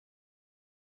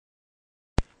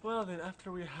Well then,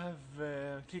 after we have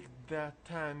kicked the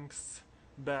tanks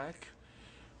back,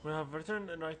 we have returned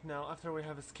right now after we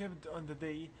have skipped on the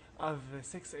day of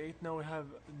 6-8. Now we have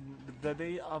the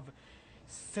day of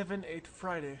 7-8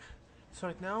 Friday. So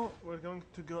right now we're going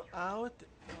to go out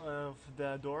of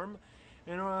the dorm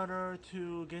in order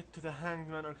to get to the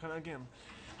Hangman Arcana again.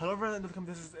 Hello everyone and welcome,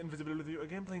 this is Invisible with you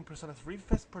again, playing Persona 3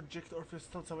 FES Project Orpheus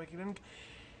Telos Awakening.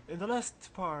 In the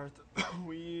last part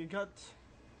we got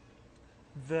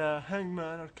the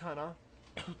Hangman Arcana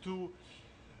to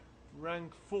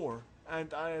rank 4,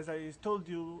 and as I told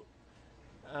you,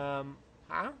 huh?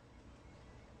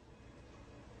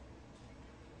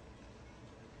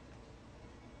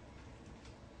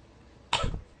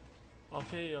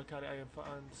 Okay, I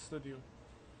understood you.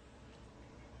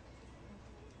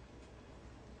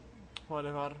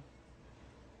 Whatever.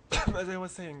 As I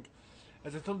was saying,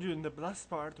 as I told you in the last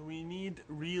part, we need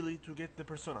really to get the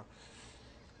persona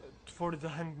for the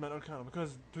Hangman Arcana,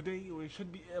 because today we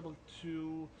should be able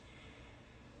to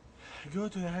go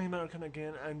to the Hangman Arcana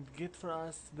again and get for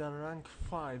us the rank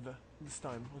 5 this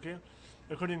time, okay?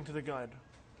 According to the guide.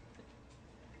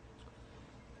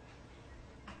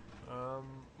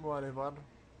 Whatever.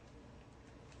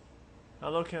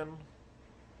 Hello, Ken.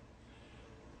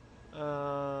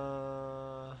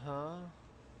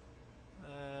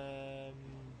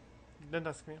 Don't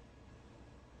ask me.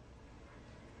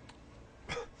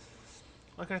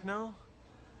 Okay, right now,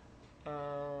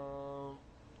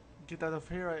 get out of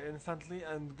here instantly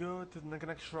and go to the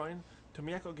next shrine to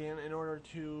Miyako again in order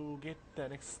to get the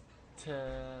next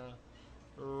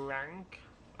rank,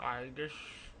 I guess.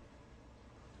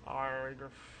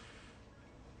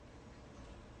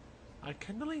 I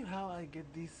can't believe how I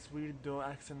get these weirdo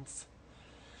accents.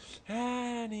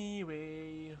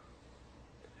 Anyway,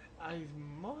 I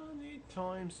many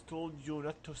times told you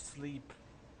not to sleep.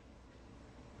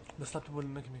 This laptop will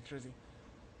make me crazy.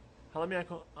 Hello,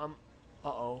 Miyako.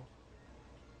 Uh-oh.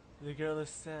 The girl is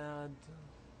sad.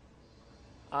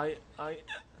 I...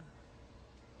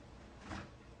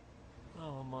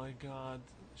 Oh my god.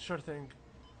 Sure thing.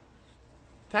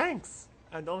 Thanks!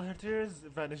 And all her tears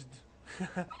vanished.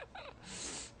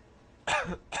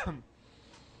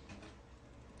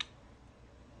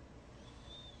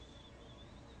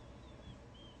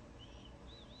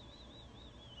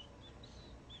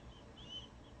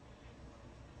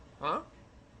 Huh?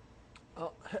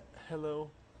 Oh, hello.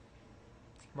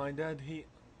 My dad, he...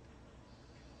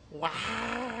 Wow.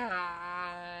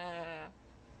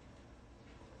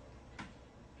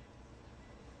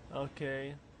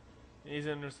 Okay.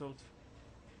 Easy end result.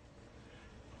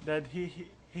 Dad, he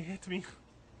hit me.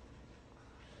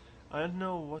 I don't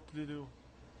know what to do.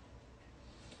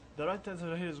 The right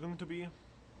answer here is going to be...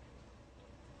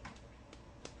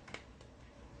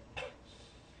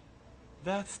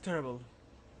 That's terrible.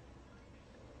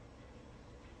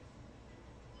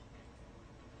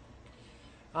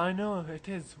 I know it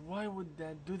is. Why would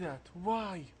Dad do that?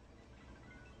 Why?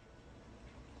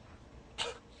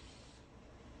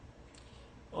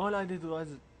 All I did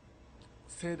was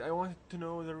said I wanted to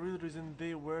know the real reason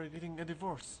they were getting a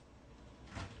divorce.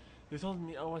 They told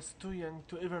me I was too young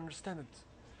to ever understand it.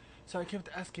 So I kept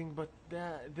asking, but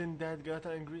then Dad got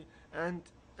angry and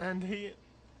he...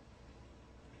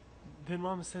 Then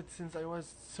Mom said since I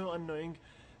was so annoying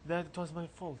that it was my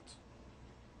fault.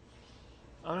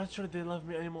 I'm not sure they love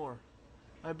me anymore.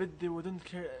 I bet they wouldn't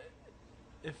care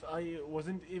if I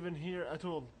wasn't even here at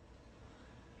all.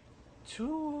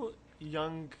 Too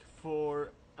young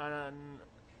for an...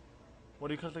 What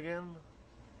do you call it again?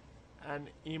 An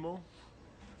emo?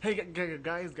 Hey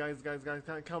guys,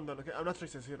 calm down, okay? I'm not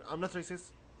racist here. I'm not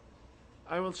racist.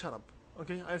 I will shut up,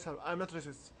 okay? I'm not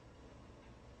racist.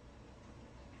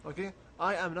 Okay?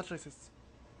 I am not racist.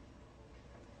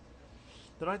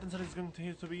 The right answer is going to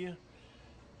here to be...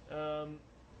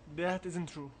 that isn't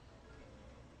true.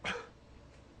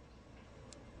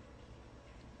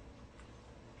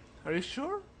 Are you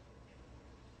sure?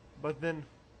 But then,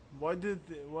 why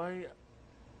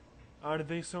are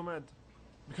they so mad?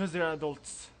 Because they're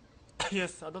adults.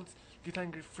 Yes, adults get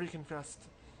angry freaking fast.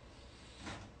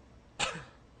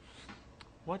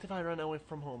 What if I run away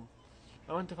from home?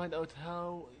 I want to find out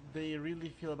how they really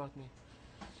feel about me.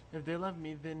 If they love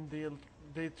me, then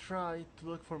they try to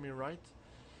look for me, right?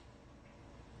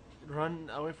 Run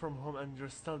away from home and you're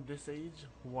still this age?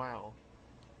 Wow.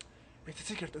 It's a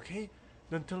secret, okay?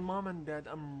 Don't tell Mom and Dad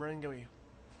I'm running away.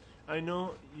 I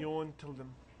know you won't tell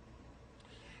them.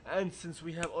 And since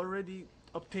we have already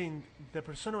obtained the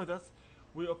persona with us,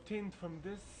 we obtained from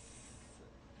this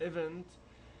event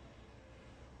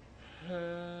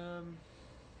 12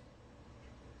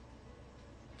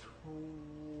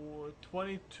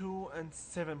 22 and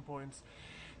 7 points.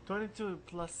 22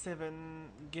 plus 7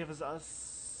 gives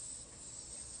us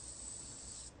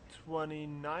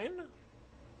 29,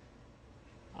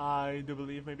 I do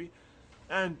believe, maybe.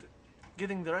 And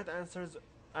getting the right answers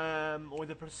with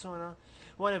the persona,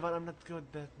 whatever, I'm not good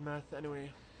at math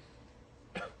anyway.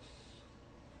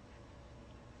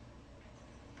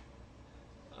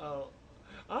 Oh.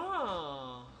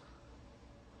 Ah!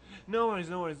 No worries,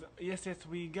 no worries. Yes, yes,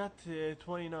 we got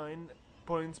 29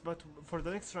 points, but for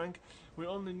the next rank, we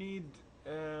only need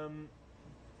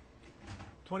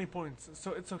 20 points,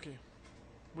 so it's okay.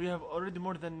 We have already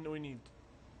more than we need.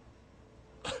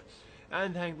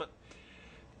 And Hangman.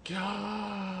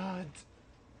 God!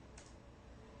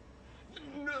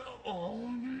 No!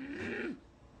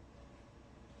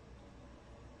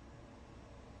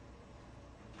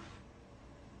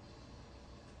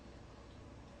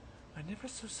 I never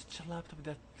saw such a laptop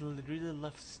that really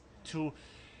loves to.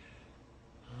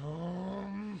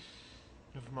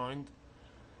 Never mind.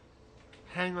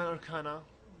 Hangman Arcana,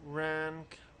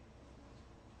 rank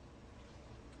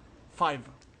 5.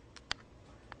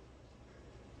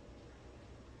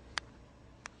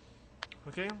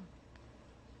 Okay.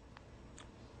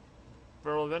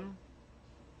 Very well then.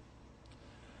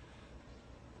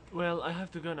 Well, I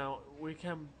have to go now. We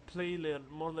can play later,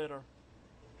 more later.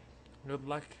 Good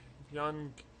luck,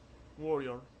 young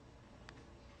warrior.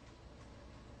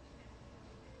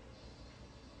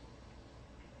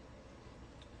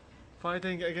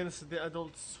 Fighting against the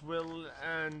adults' will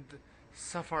and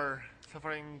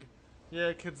suffering.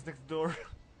 Yeah, kids next door.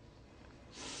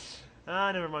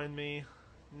 Never mind me.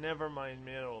 Never mind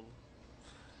me at all.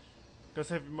 Go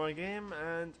save my game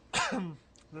and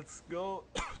let's go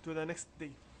to the next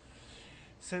day.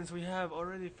 Since we have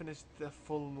already finished the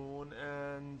full moon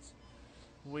and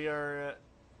we are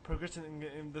progressing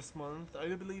in this month, I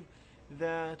do believe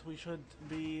that we should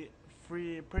be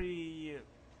pretty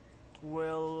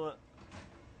well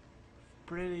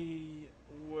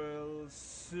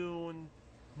soon,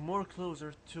 more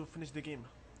closer to finish the game,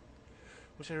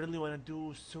 which I really want to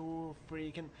do so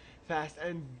freaking fast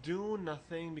and do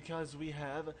nothing because we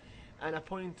have an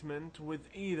appointment with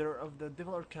either of the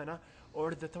Devil Arcana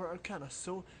or the Tower Arcana.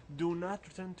 So do not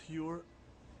return to your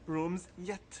rooms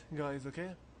yet, guys,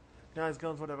 okay? Guys,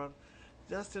 girls, whatever.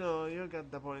 Just, you got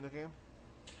the point, okay?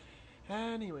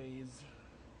 Anyways.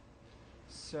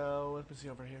 So, let me see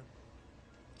over here.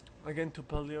 Again to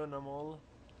Paleonamal.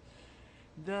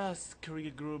 The Scary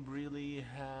group really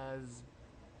has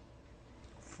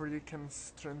freaking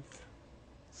strength.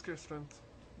 Scare strength.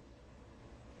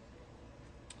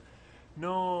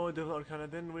 No Devil Arcana,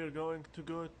 then we're going to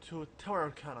go to Tower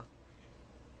Arcana.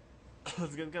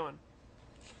 Let's get going.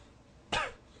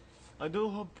 I do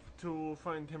hope to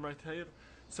find him right here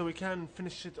so we can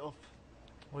finish it off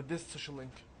with this social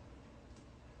link.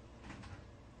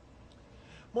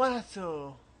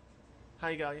 Buonasso!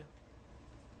 Hi guy.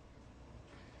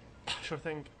 Sure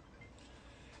thing.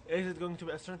 Is it going to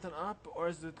be a strengthen up or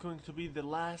is it going to be the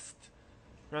last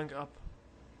rank up?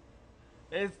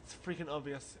 It's freaking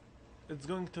obvious. It's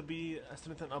going to be a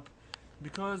strengthen up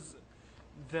because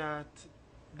that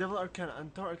Devil Arcana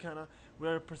and Tower Arcana, we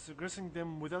are progressing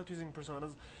them without using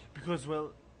personas because,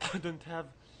 well, I don't have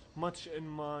much in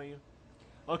my...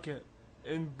 Okay,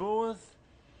 in both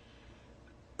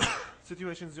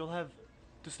situations you'll have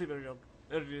to sleep earlier.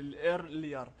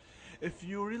 If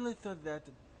you really thought that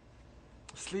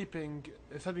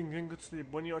having good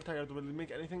sleep when you are tired will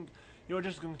make anything, you're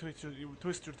just going to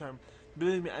waste your time.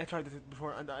 Believe me, I tried it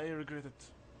before and I regret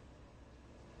it.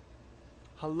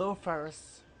 Hello,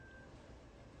 Faris.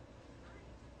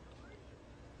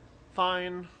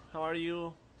 Fine, how are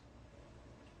you?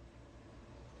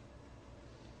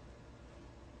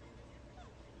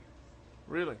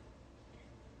 Really?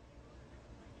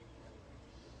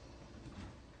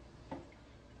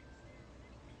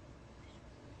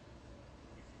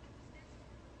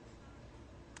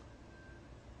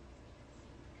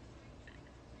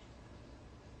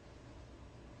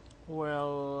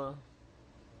 Well,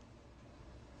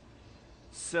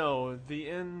 so the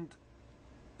end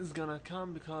is gonna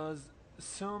come because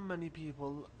so many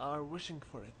people are wishing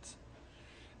for it.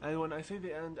 And when I say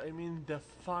the end, I mean the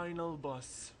final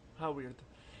boss. How weird.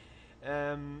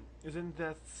 Isn't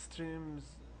that streams?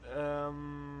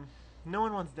 No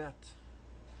one wants that.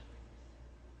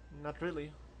 Not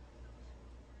really.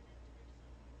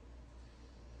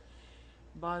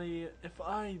 Buddy, if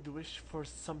I'd wish for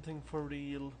something for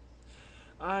real,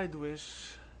 I'd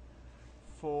wish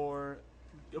for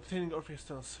obtaining Orpheus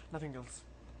Telos, nothing else.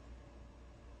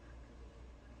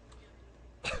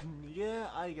 Yeah,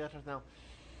 I got it now.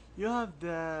 You have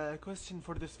the question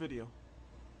for this video.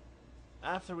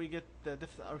 after we get the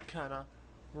Death Arcana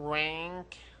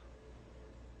rank.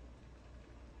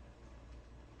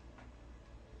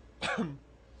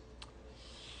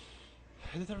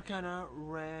 Death Arcana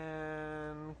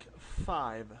rank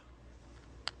 5.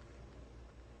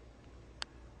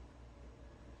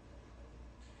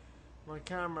 My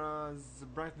camera's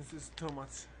brightness is too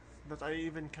much that I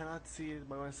even cannot see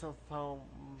by myself how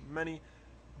many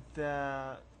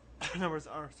the numbers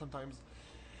are sometimes.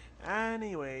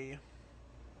 Anyway,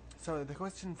 so the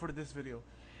question for this video: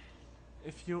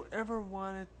 if you ever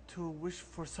wanted to wish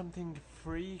for something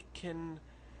freaking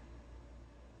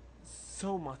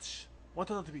so much, what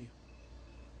would it be?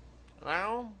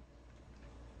 Well,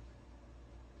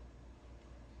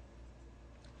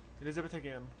 Elizabeth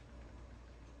again.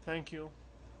 Thank you.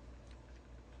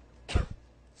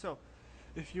 So,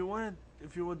 if you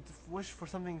would wish for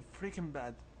something freaking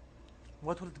bad,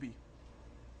 what would it be?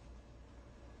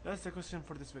 That's the question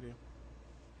for this video.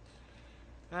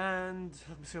 And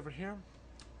let me see over here.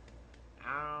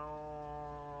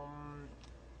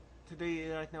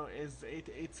 Today right now is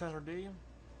 8 Saturday.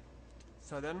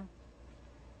 So then,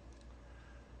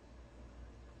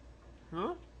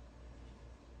 huh?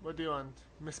 What do you want,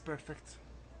 Miss Perfect?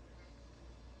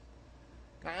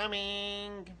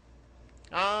 Coming.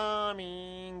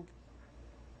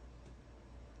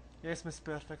 Yes, Miss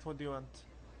Perfect. What do you want?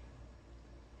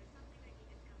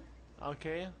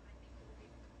 Okay.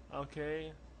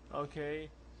 Okay. Okay.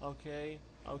 Okay.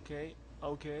 Okay.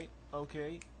 Okay.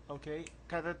 Okay. Okay.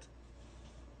 Cut it.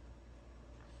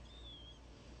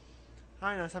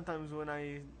 I know sometimes when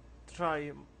I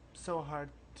try so hard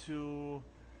to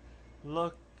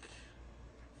look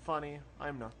funny,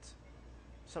 I'm not.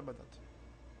 Sorry about that.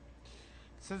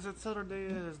 Since it's Saturday,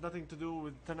 there's nothing to do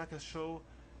with Tanaka's show.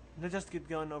 Let's just get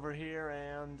going over here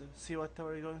and see what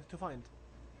we're going to find.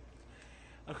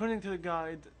 According to the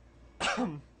guide,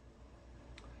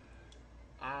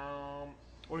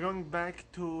 we're going back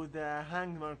to the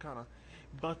Hanged Arcana,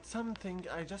 but something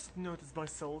I just noticed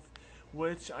myself,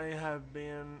 which I have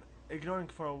been ignoring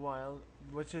for a while,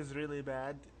 which is really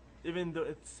bad, even though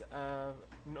it's an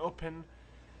open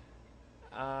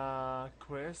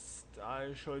quest.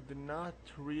 I should not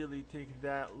really take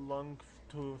that long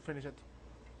to finish it.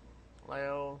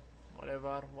 Well,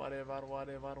 whatever.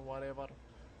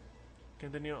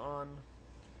 Continue on.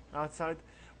 Outside.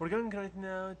 We're going right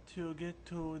now to get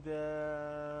to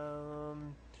the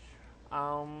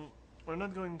we're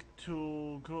not going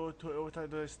to go to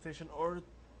Iwatani station or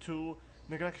to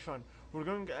Negakishan. We're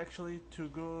going actually to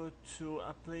go to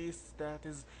a place that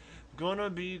is gonna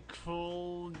be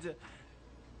called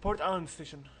Port Island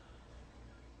Station.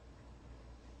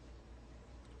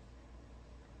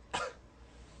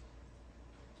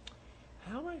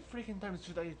 How many freaking times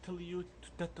should I tell you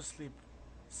not to sleep?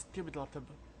 Stupid laptop.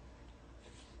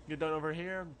 Get down over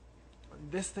here.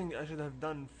 This thing I should have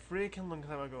done freaking long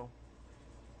time ago.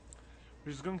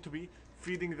 Which is going to be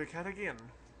feeding the cat again.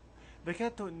 The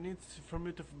cat needs for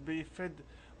me to be fed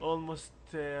almost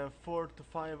 4 to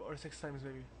 5 or 6 times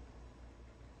maybe.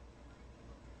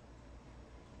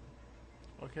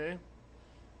 Okay.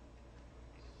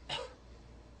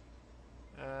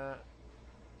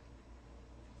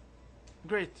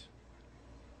 Great.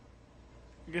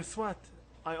 Guess what?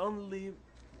 I only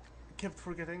kept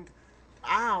forgetting,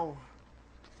 ow,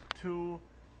 to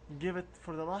give it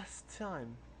for the last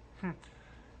time.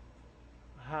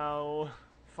 How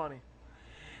funny.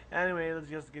 Anyway, let's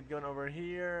just get going over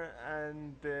here,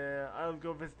 and I'll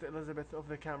go visit Elizabeth off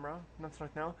the camera. Not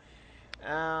right now.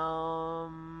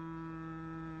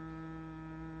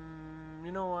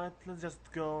 You know what? Let's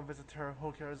just go visit her.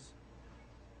 Who cares?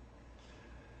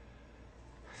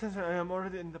 Since I am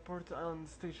already in the Port Island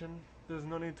station, there's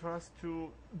no need for us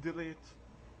to delete.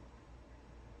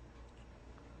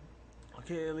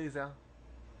 Okay, Eliza.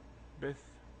 Beth.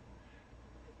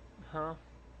 Huh?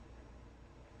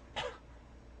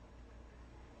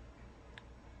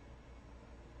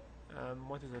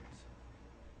 What is it?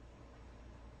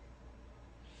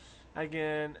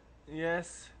 Again,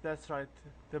 yes, that's right.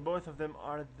 The both of them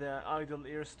are the idle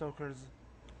ear stalkers.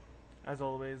 As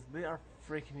always, they are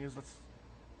freaking useless.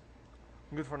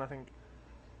 Good for nothing.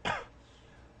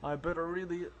 I better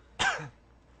really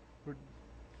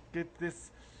get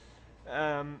this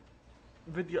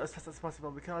video as fast as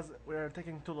possible because we are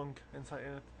taking too long inside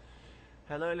it.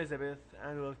 Hello Elizabeth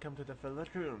and welcome to the filler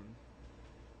room.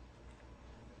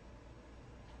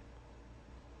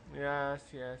 Yes.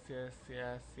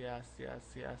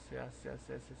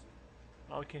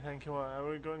 Okay, thank you.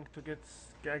 We're going to get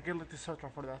Agility Sutra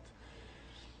for that.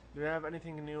 Do you have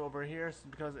anything new over here?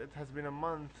 Because it has been a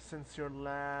month since your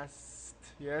last...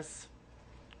 Yes?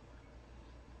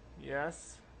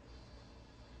 Yes.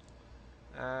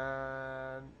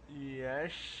 And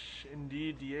yes,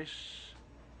 indeed, yes.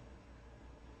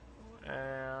 And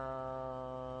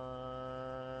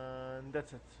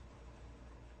that's it.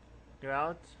 Get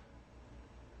out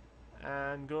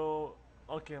and go.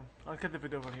 Okay, I'll cut the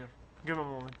video over here. Give me a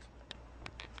moment.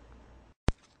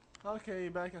 Okay,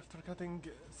 back after cutting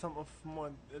some of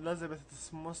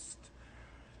Elizabeth's most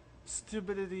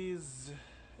stupidities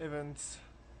events.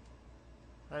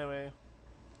 Anyway,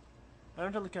 I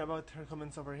don't really care about her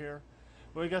comments over here.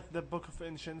 We got the Book of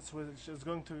Ancients, which is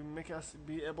going to make us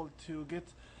be able to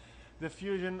get the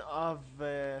fusion of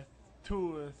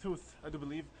Thoth, I do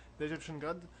believe, the Egyptian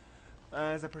god,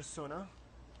 as a persona.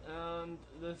 And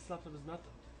this laptop is not.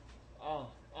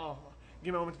 Oh,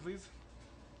 give me a moment, please.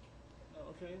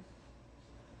 Okay.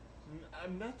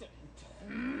 I'm not.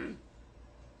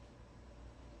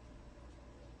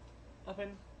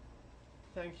 Open.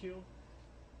 Thank you.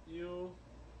 You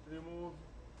remove.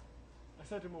 I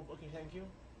said remove. Okay, thank you.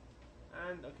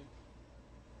 And okay.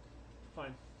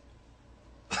 Fine.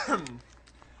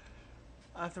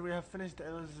 After we have finished the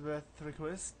Elizabeth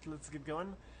request, let's get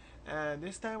going. And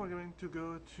this time we're going to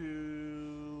go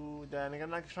to the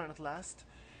Naganaki Shrine at last,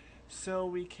 so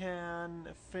we can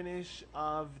finish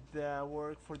of the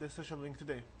work for the social link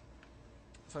today.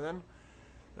 So then,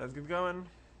 let's get going.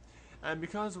 And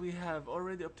because we have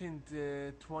already obtained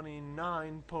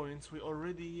 29 points, we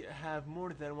already have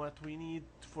more than what we need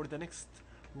for the next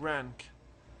rank.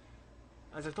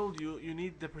 As I told you, you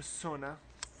need the persona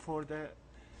for the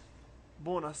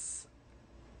bonus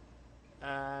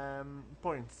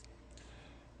points.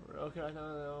 Okay, I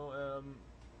know.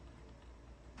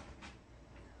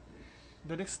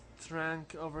 The next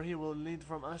rank over here will need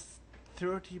from us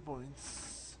 30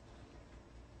 points.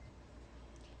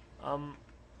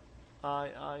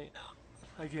 I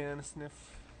again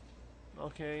sniff.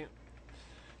 Okay,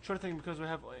 sure thing, because we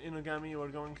have Inugami. We're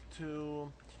going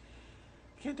to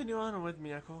continue on with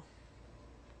Miyako.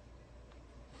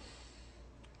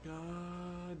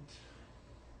 God.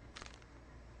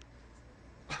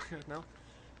 Okay, now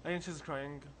again she's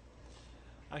crying.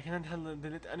 I can't handle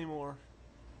it anymore.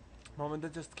 Mom and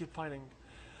Dad just keep fighting.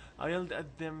 I yelled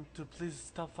at them to please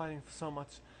stop fighting so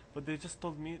much, but they just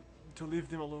told me to leave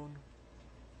them alone.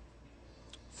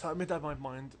 So I made up my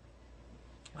mind.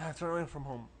 I have to run away from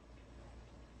home.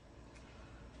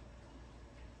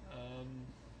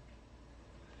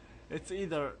 It's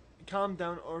either calm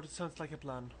down or it sounds like a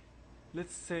plan.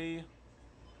 Let's say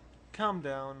calm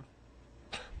down.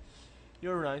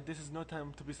 You're right, this is no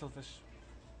time to be selfish.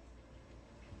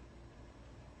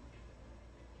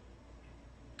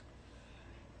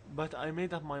 But I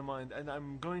made up my mind and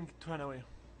I'm going to run away.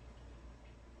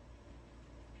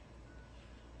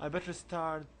 I better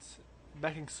start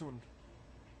backing soon.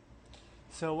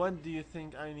 So what do you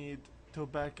think I need to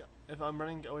back if I'm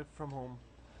running away from home?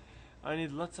 I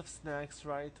need lots of snacks,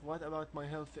 right? What about my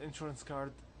health insurance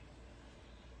card?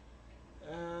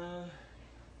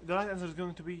 The right answer is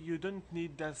going to be you don't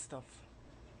need that stuff.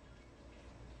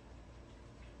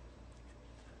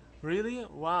 Really?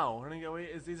 Wow, running away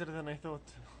is easier than I thought.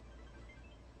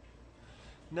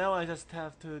 Now I just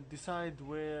have to decide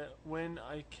when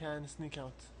I can sneak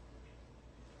out.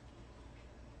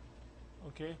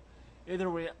 Okay, either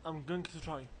way I'm going to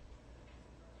try.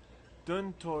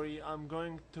 Don't worry, I'm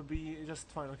going to be just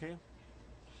fine, okay?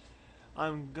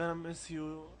 I'm gonna miss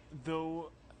you,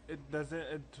 though it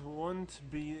won't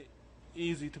be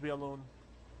easy to be alone.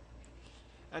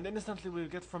 And instantly we'll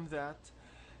get from that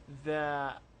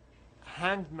the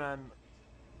Hangman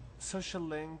social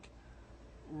link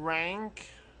rank.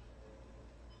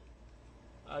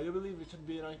 I do believe it should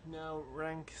be right now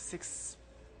rank 6.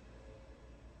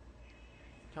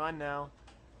 Come on now.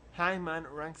 Hangman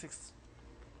rank 6.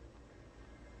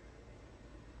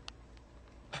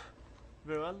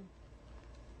 Very well.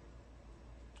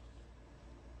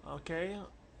 Okay.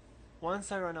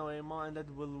 Once I run away, Mom and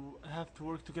Dad will have to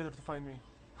work together to find me.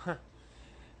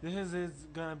 This is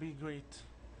gonna be great.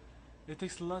 It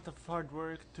takes a lot of hard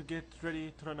work to get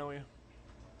ready to run away.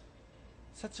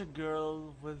 Such a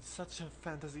girl with such a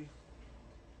fantasy.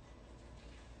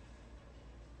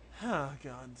 Oh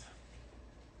God.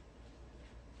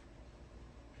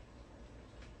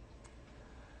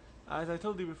 As I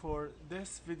told you before,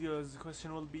 this video's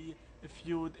question will be, if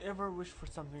you would ever wish for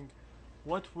something,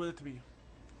 what will it be?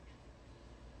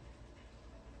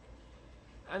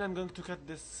 And I'm going to cut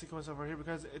this sequence over here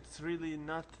because it's really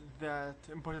not that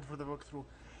important for the walkthrough.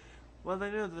 Well, I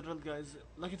know the drill, guys.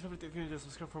 Like and favorite if you enjoy,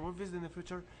 subscribe for more videos in the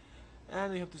future,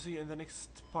 and I hope to see you in the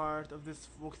next part of this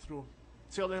walkthrough.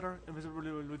 See you later. Invisible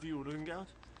with you looking out,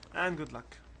 and good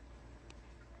luck.